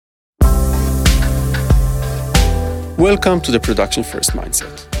Welcome to the Production First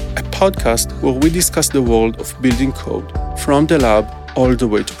Mindset, a podcast where we discuss the world of building code from the lab all the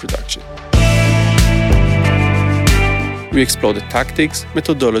way to production. We explore the tactics,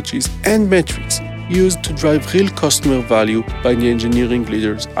 methodologies, and metrics used to drive real customer value by the engineering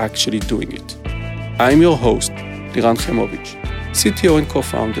leaders actually doing it. I'm your host, Liran Chemovich, CTO and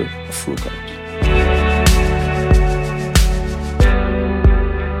co-founder of Frugal.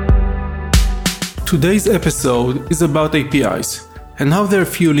 Today's episode is about APIs and how they're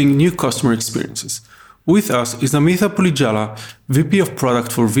fueling new customer experiences. With us is Amitha Pulijala, VP of Product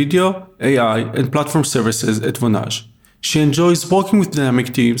for Video, AI, and Platform Services at Vonage. She enjoys working with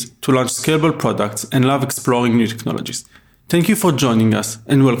dynamic teams to launch scalable products and loves exploring new technologies. Thank you for joining us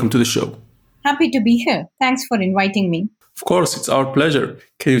and welcome to the show. Happy to be here. Thanks for inviting me. Of course, it's our pleasure.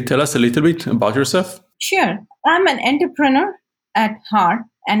 Can you tell us a little bit about yourself? Sure. I'm an entrepreneur at heart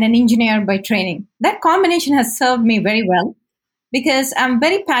and an engineer by training. That combination has served me very well because I'm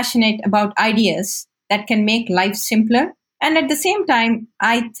very passionate about ideas that can make life simpler. And at the same time,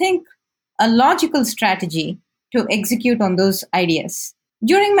 I think a logical strategy to execute on those ideas.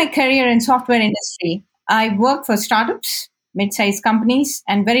 During my career in software industry, I worked for startups, mid-sized companies,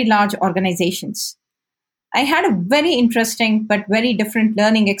 and very large organizations. I had a very interesting but very different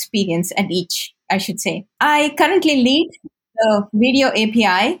learning experience at each, I should say. I currently lead the video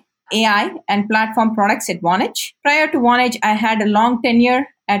API, AI, and platform products at Vonage. Prior to Vonage, I had a long tenure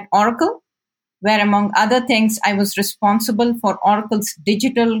at Oracle, where among other things, I was responsible for Oracle's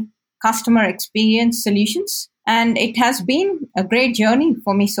digital customer experience solutions. And it has been a great journey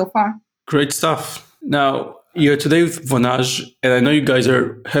for me so far. Great stuff. Now, you're today with Vonage, and I know you guys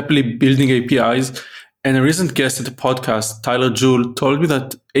are happily building APIs. And a recent guest at the podcast, Tyler Jewell, told me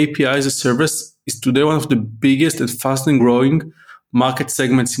that API as a service is today one of the biggest and fastest growing market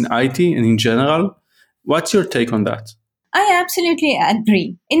segments in IT and in general. What's your take on that? I absolutely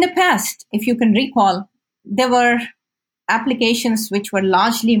agree. In the past, if you can recall, there were applications which were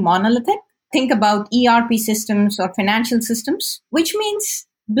largely monolithic. Think about ERP systems or financial systems, which means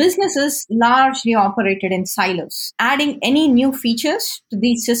businesses largely operated in silos. Adding any new features to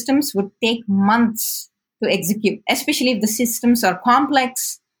these systems would take months to execute, especially if the systems are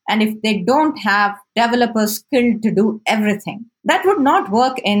complex and if they don't have developers skilled to do everything. That would not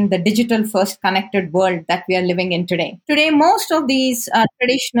work in the digital first connected world that we are living in today. Today, most of these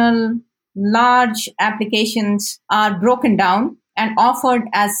traditional large applications are broken down and offered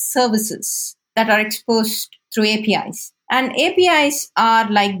as services that are exposed through APIs. And APIs are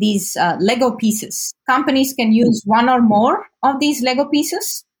like these Lego pieces. Companies can use one or more of these Lego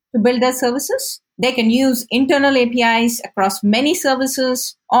pieces to build their services. They can use internal APIs across many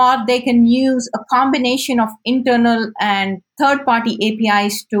services, or they can use a combination of internal and third-party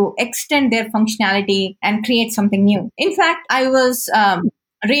APIs to extend their functionality and create something new. In fact, I was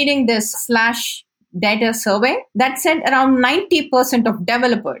reading this Slash data survey that said around 90% of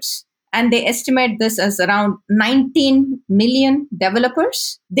developers, and they estimate this as around 19 million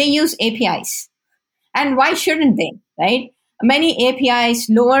developers, they use APIs. And why shouldn't they, right? Many APIs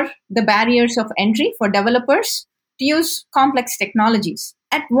lower the barriers of entry for developers to use complex technologies.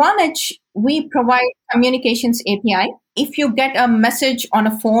 At Vonage, we provide communications API. If you get a message on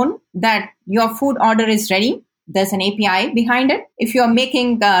a phone that your food order is ready, there's an API behind it. If you're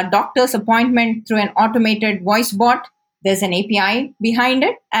making a doctor's appointment through an automated voice bot, there's an API behind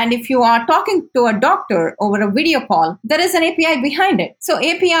it. And if you are talking to a doctor over a video call, there is an API behind it. So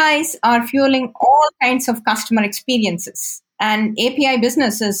APIs are fueling all kinds of customer experiences. And API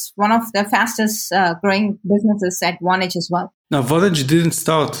business is one of the fastest growing businesses at Vonage as well. Now, Vonage didn't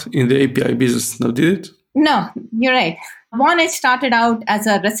start in the API business, now did it? No, you're right. Vonage started out as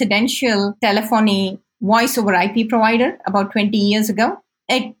a residential telephony voice over IP provider about 20 years ago.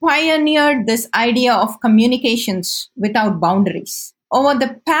 It pioneered this idea of communications without boundaries. Over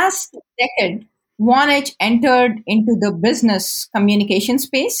the past decade, Vonage entered into the business communication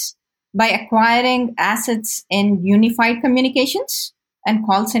space by acquiring assets in unified communications and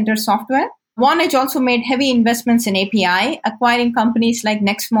call center software. Vonage also made heavy investments in API, acquiring companies like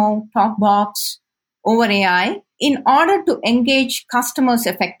Nexmo, Talkbox, OverAI. In order to engage customers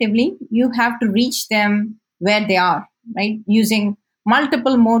effectively, you have to reach them where they are, right? Using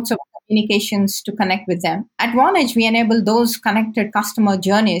multiple modes of communications to connect with them. At Vonage, we enable those connected customer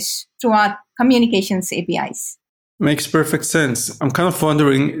journeys through our communications APIs. Makes perfect sense. I'm kind of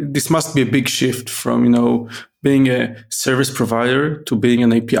wondering, this must be a big shift from, being a service provider to being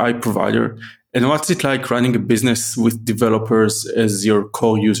an API provider. And what's it like running a business with developers as your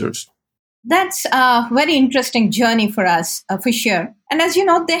core users? That's a very interesting journey for us, for sure. And as you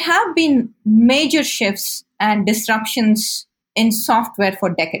know, there have been major shifts and disruptions in software for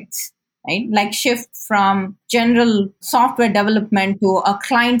decades, right? Like shift from general software development to a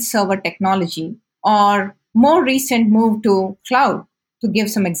client server technology, or more recent move to cloud, to give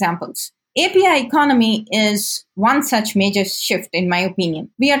some examples. API economy is one such major shift, in my opinion.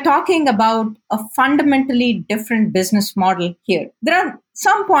 We are talking about a fundamentally different business model here. There are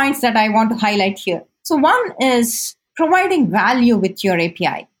some points that I want to highlight here. So one is providing value with your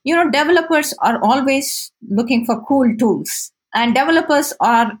API. Developers are always looking for cool tools, and developers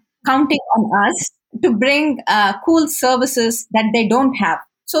are counting on us to bring cool services that they don't have.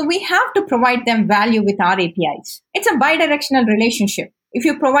 So we have to provide them value with our APIs. It's a bidirectional relationship. If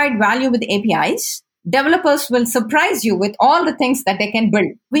you provide value with APIs, developers will surprise you with all the things that they can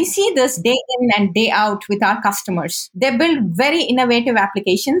build. We see this day in and day out with our customers. They build very innovative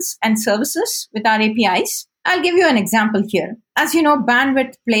applications and services with our APIs. I'll give you an example here. As you know,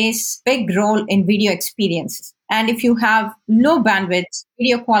 bandwidth plays a big role in video experiences. And if you have low bandwidth,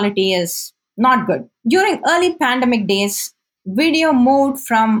 video quality is not good. During early pandemic days, video moved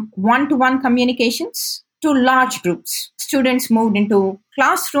from one-to-one communications to large groups. Students moved into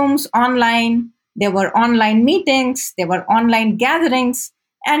classrooms online. There were online meetings. There were online gatherings.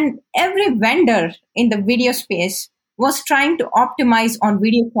 And every vendor in the video space was trying to optimize on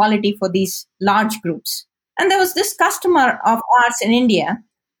video quality for these large groups. And there was this customer of ours in India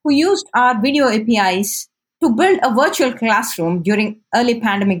who used our video APIs to build a virtual classroom during early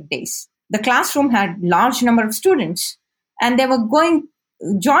pandemic days. The classroom had large number of students, and they were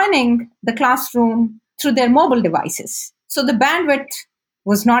joining the classroom through their mobile devices. So the bandwidth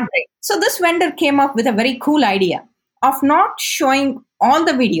was not great. So this vendor came up with a very cool idea of not showing all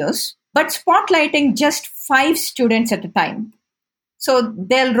the videos, but spotlighting just 5 students at a time. So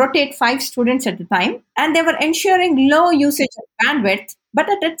they'll rotate 5 students at a time, and they were ensuring low usage of bandwidth, but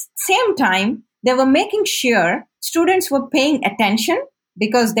at the same time, they were making sure students were paying attention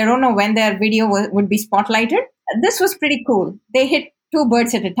because they don't know when their video would be spotlighted. This was pretty cool. They hit 2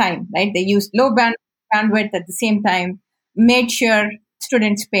 birds at a time, right? They used low bandwidth at the same time, made sure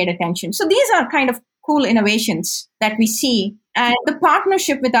students paid attention. So these are kind of cool innovations that we see. And the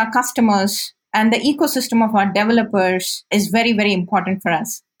partnership with our customers and the ecosystem of our developers is very, very important for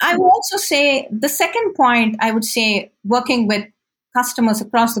us. I would also say the second point, I would say working with customers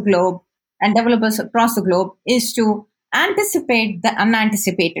across the globe and developers across the globe is to anticipate the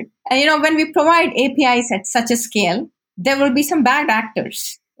unanticipated. And, when we provide APIs at such a scale, there will be some bad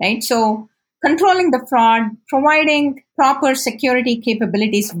actors, right? So controlling the fraud, providing proper security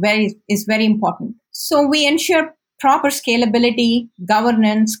capabilities is very important. So we ensure proper scalability,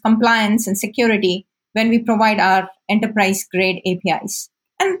 governance, compliance, and security when we provide our enterprise-grade APIs.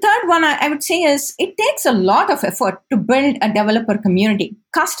 And third one, I would say, is it takes a lot of effort to build a developer community.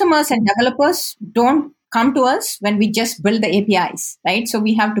 Customers and developers don't come to us when we just build the APIs, right? So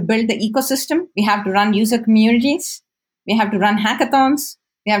we have to build the ecosystem. We have to run user communities. We have to run hackathons.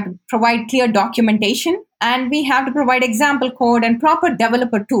 We have to provide clear documentation. And we have to provide example code and proper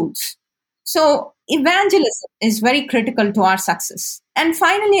developer tools. So evangelism is very critical to our success. And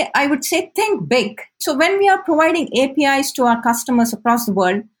finally, I would say think big. So when we are providing APIs to our customers across the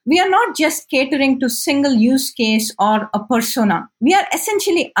world, we are not just catering to single use case or a persona. We are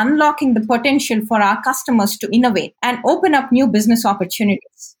essentially unlocking the potential for our customers to innovate and open up new business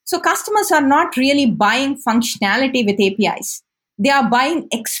opportunities. So customers are not really buying functionality with APIs. They are buying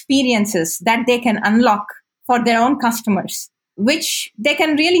experiences that they can unlock for their own customers, which they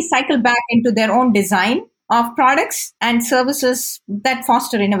can really cycle back into their own design of products and services that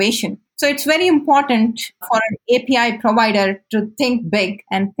foster innovation. So it's very important for an API provider to think big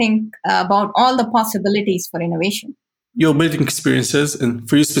and think about all the possibilities for innovation. You're building experiences, and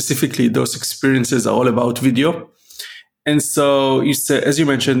for you specifically, those experiences are all about video. And so you said, as you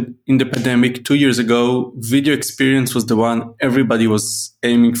mentioned, in the pandemic 2 years ago, video experience was the one everybody was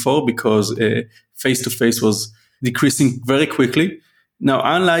aiming for because face-to-face was decreasing very quickly. Now,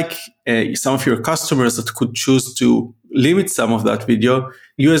 unlike some of your customers that could choose to limit some of that video,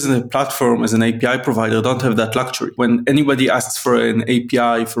 you as a platform, as an API provider, don't have that luxury. When anybody asks for an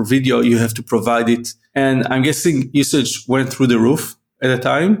API for video, you have to provide it. And I'm guessing usage went through the roof at the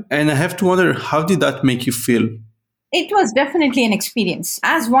time. And I have to wonder, how did that make you feel? It was definitely an experience.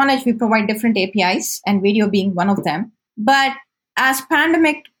 As Vonage, we provide different APIs, and video being one of them. But as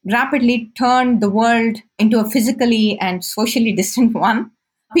pandemic rapidly turned the world into a physically and socially distant one,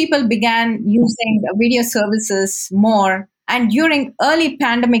 people began using video services more. And during early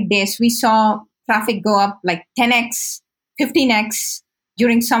pandemic days, we saw traffic go up like 10x, 15x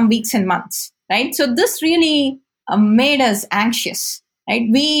during some weeks and months, right? So this really made us anxious, right?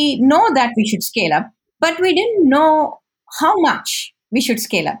 We know that we should scale up, but we didn't know how much we should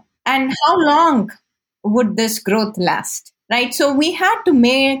scale up and how long would this growth last, right? So we had to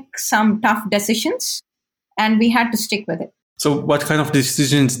make some tough decisions and we had to stick with it. So what kind of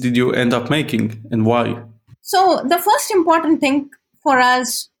decisions did you end up making and why? So the first important thing for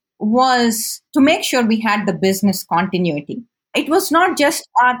us was to make sure we had the business continuity. It was not just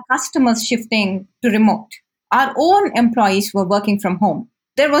our customers shifting to remote. Our own employees were working from home.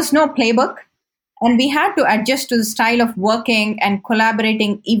 There was no playbook, and we had to adjust to the style of working and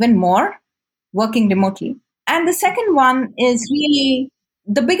collaborating even more, working remotely. And the second one is really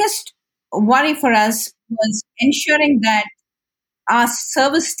the biggest worry for us was ensuring that our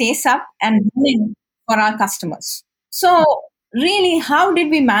service stays up and running for our customers. So, really, how did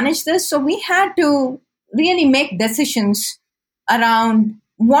we manage this? So, we had to really make decisions around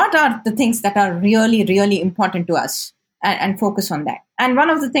what are the things that are really, really important to us and focus on that. And one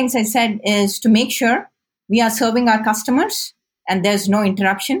of the things I said is to make sure we are serving our customers and there's no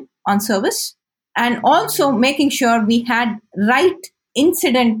interruption on service. And also making sure we had right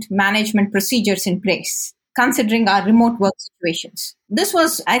incident management procedures in place, considering our remote work situations. This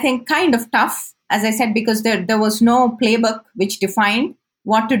was, I think, kind of tough, as I said, because there was no playbook which defined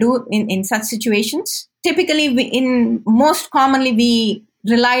what to do in such situations. Typically, most commonly, we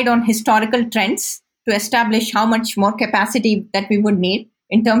relied on historical trends to establish how much more capacity that we would need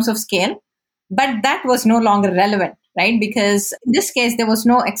in terms of scale. But that was no longer relevant, right? Because in this case, there was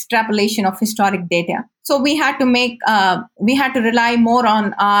no extrapolation of historic data. So we had to rely more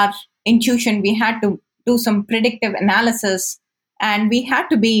on our intuition. We had to do some predictive analysis, and we had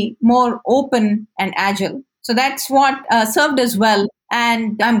to be more open and agile. So that's what served us well.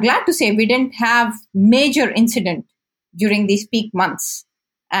 And I'm glad to say we didn't have major incident during these peak months.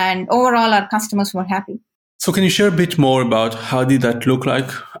 And overall, our customers were happy. So can you share a bit more about how did that look like?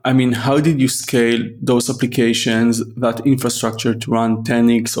 I mean, how did you scale those applications, that infrastructure to run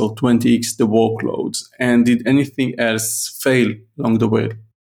 10x or 20x the workloads? And did anything else fail along the way?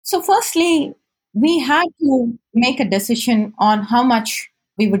 So firstly, we had to make a decision on how much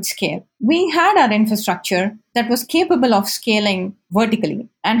we would scale. We had our infrastructure that was capable of scaling vertically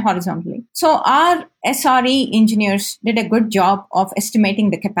and horizontally. So our SRE engineers did a good job of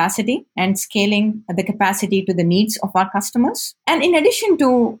estimating the capacity and scaling the capacity to the needs of our customers. And in addition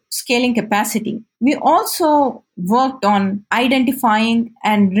to scaling capacity, we also worked on identifying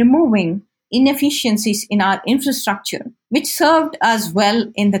and removing inefficiencies in our infrastructure, which served us well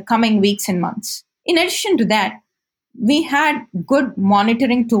in the coming weeks and months. In addition to that, we had good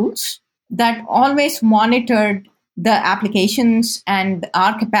monitoring tools that always monitored the applications and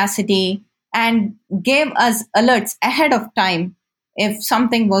our capacity and gave us alerts ahead of time if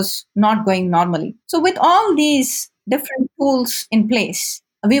something was not going normally. So with all these different tools in place,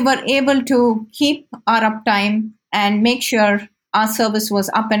 we were able to keep our uptime and make sure our service was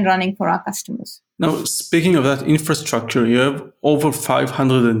up and running for our customers. Now, speaking of that infrastructure, you have over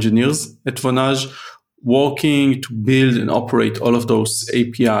 500 engineers at Vonage working to build and operate all of those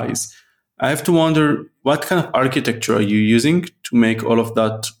APIs. I have to wonder, what kind of architecture are you using to make all of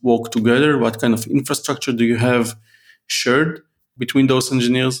that work together? What kind of infrastructure do you have shared between those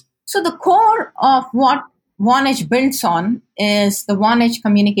engineers? So the core of what Vonage builds on is the Vonage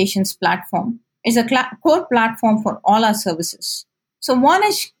Communications Platform. It's a core platform for all our services. So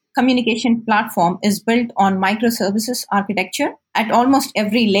Vonage Communication Platform is built on microservices architecture at almost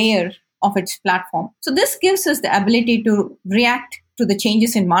every layer of its platform. So this gives us the ability to react to the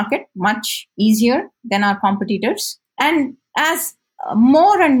changes in market much easier than our competitors. And as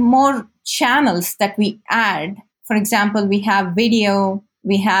more and more channels that we add, for example, we have video,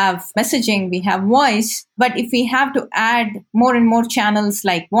 we have messaging, we have voice, but if we have to add more and more channels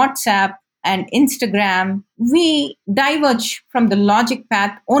like WhatsApp and Instagram, we diverge from the logic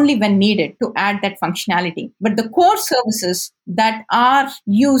path only when needed to add that functionality. But the core services that are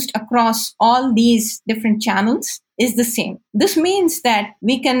used across all these different channels is the same. This means that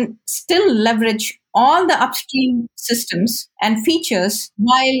we can still leverage all the upstream systems and features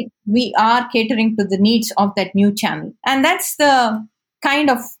while we are catering to the needs of that new channel. And that's the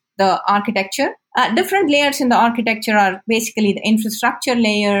kind of the architecture. Different layers in the architecture are basically the infrastructure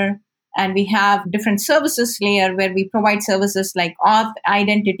layer, and we have different services layer where we provide services like auth,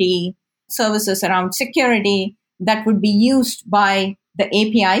 identity, services around security that would be used by the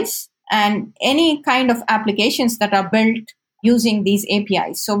APIs and any kind of applications that are built using these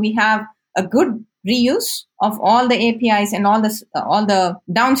APIs. So we have a good reuse of all the APIs and all the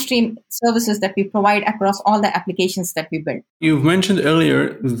downstream services that we provide across all the applications that we build. You've mentioned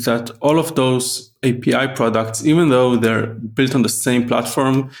earlier that all of those API products, even though they're built on the same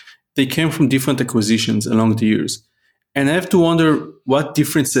platform, they came from different acquisitions along the years. And I have to wonder what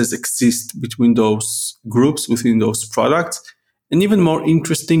differences exist between those groups, within those products. And even more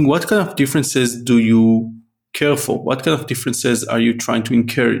interesting, what kind of differences do you care for? What kind of differences are you trying to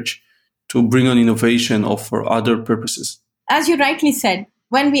encourage to bring on innovation or for other purposes? As you rightly said,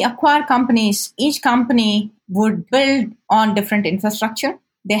 when we acquire companies, each company would build on different infrastructure.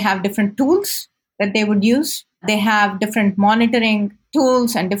 They have different tools that they would use. They have different monitoring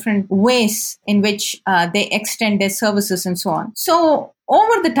tools and different ways in which they extend their services and so on. So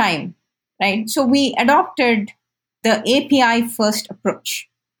over the time, right, so we adopted the API first approach,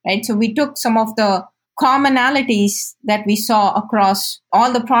 right? So we took some of the commonalities that we saw across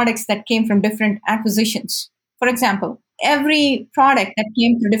all the products that came from different acquisitions. For example, every product that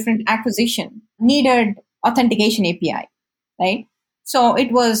came through different acquisition needed authentication API, right? So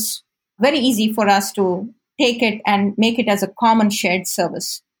it was very easy for us to take it and make it as a common shared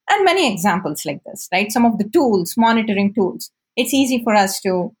service. And many examples like this, right? Some of the tools, monitoring tools, it's easy for us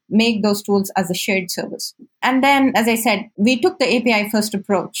to make those tools as a shared service. And then, as I said, we took the API first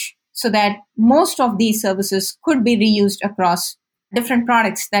approach so that most of these services could be reused across different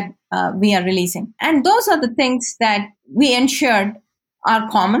products that we are releasing. And those are the things that we ensured are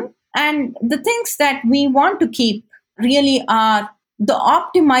common. And the things that we want to keep really are the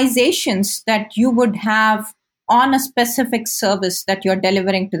optimizations that you would have on a specific service that you're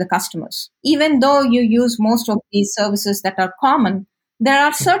delivering to the customers. Even though you use most of these services that are common, there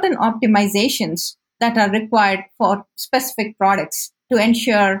are certain optimizations that are required for specific products to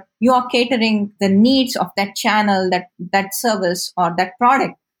ensure you are catering the needs of that channel, that service or that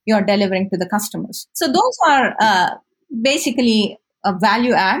product you're delivering to the customers. So those are basically a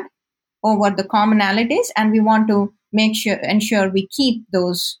value add over the commonalities, and we want to ensure we keep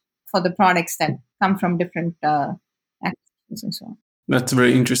those for the products that come from different acquisitions and so on. That's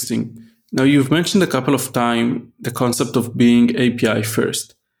very interesting. Now, you've mentioned a couple of times the concept of being API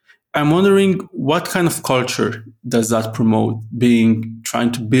first. I'm wondering what kind of culture does that promote,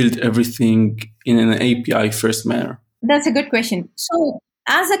 trying to build everything in an API first manner? That's a good question. So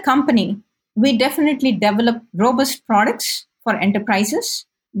as a company, we definitely develop robust products for enterprises,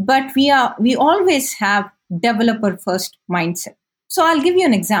 but we always have developer first mindset. So I'll give you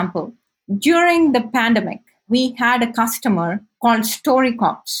an example. During the pandemic, we had a customer called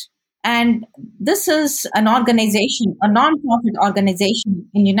StoryCorps. And this is an organization, a nonprofit organization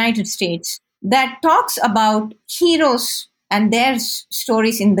in the United States that talks about heroes and their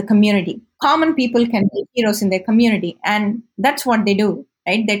stories in the community. Common people can be heroes in their community, and that's what they do,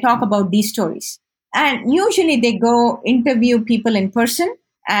 right? They talk about these stories. And usually they go interview people in person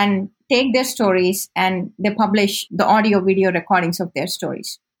and take their stories and they publish the audio video recordings of their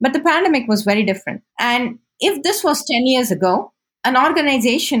stories. But the pandemic was very different. And if this was 10 years ago, an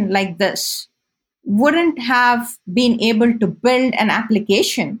organization like this wouldn't have been able to build an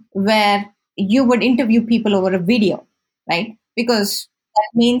application where you would interview people over a video, right? Because that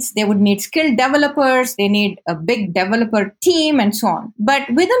means they would need skilled developers, they need a big developer team and so on. But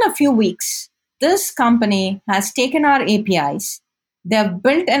within a few weeks, this company has taken our APIs, they've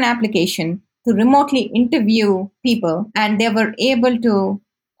built an application to remotely interview people, and they were able to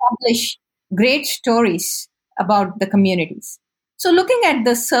publish great stories about the communities. So looking at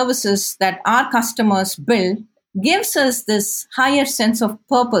the services that our customers build gives us this higher sense of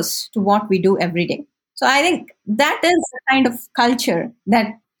purpose to what we do every day. So I think that is the kind of culture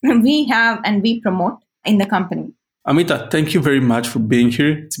that we have and we promote in the company. Amitha, thank you very much for being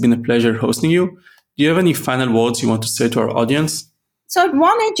here. It's been a pleasure hosting you. Do you have any final words you want to say to our audience? So at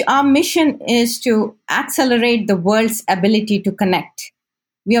Vonage, our mission is to accelerate the world's ability to connect.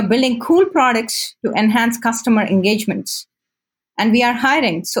 We are building cool products to enhance customer engagements. And we are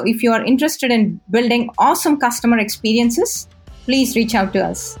hiring. So if you are interested in building awesome customer experiences, please reach out to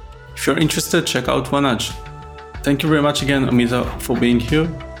us. If you're interested, check out Vonage. Thank you very much again, Amitha, for being here.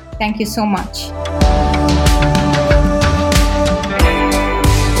 Thank you so much.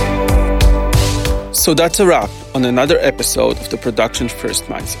 So that's a wrap on another episode of the Production First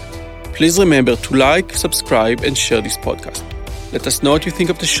Mindset. Please remember to like, subscribe, and share this podcast. Let us know what you think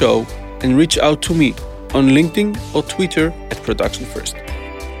of the show and reach out to me on LinkedIn or Twitter at Production First.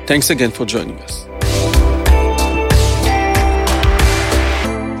 Thanks again for joining us.